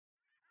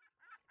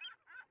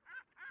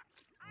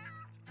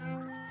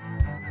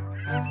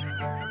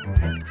She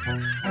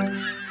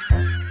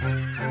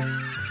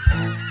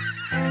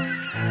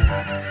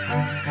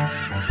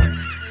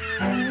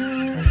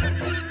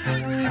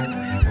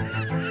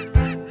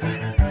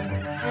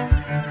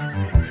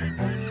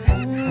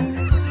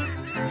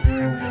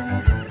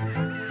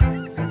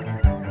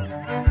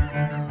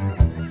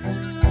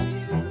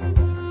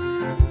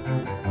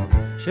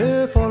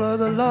followed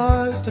the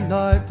lights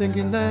tonight,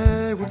 thinking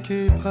they would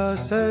keep her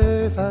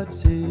safe at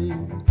sea.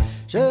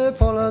 She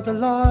followed the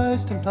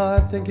lights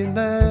tonight, thinking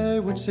they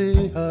would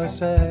see her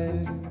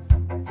safe.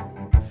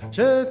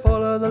 She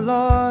followed the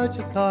lights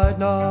at night,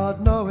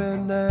 not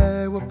knowing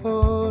they were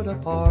put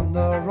upon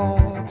the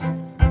rocks.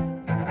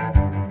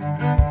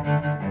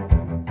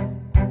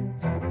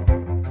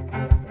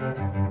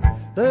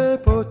 They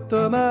put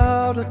them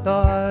out at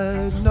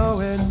night,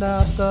 knowing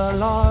that the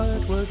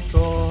light would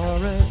draw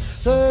her in.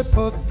 They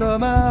put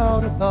them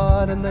out at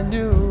night and they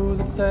knew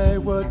that they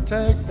would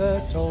take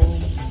their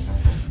toll.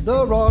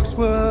 The rocks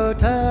would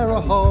tear a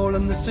hole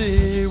and the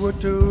sea would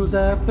do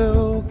their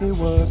filthy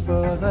work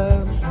for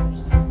them.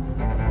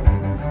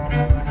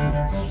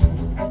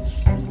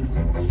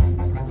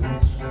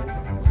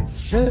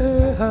 She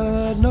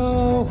had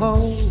no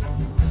hope,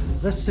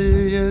 the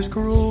sea is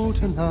cruel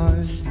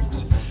tonight.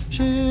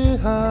 She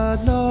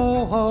had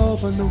no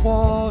hope and the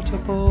water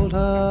pulled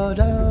her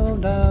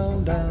down,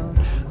 down, down.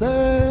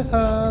 They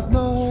have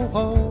no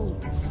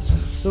hope,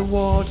 the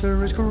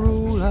water is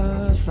cruel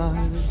at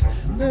night.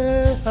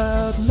 They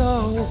have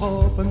no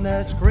hope and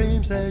their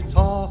screams they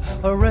taught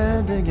are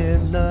ending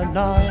in the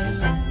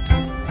night.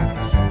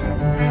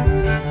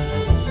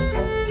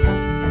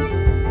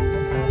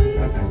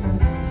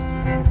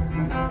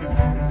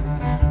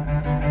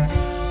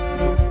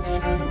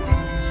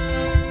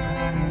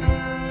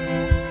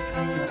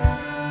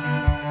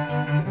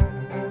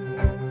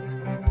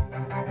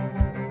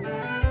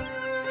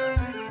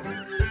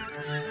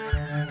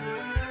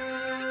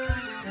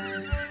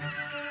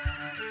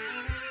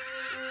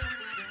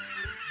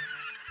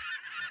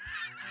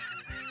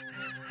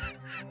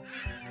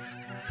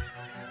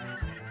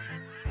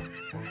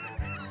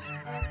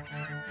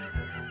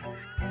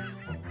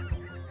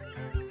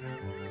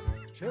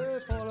 She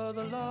followed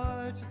the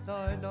lights at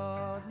night,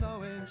 not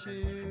knowing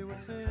she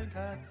would sink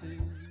at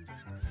sea.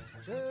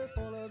 She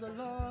followed the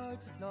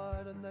lights at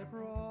night and they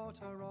brought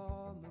her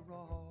on the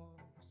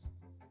rocks.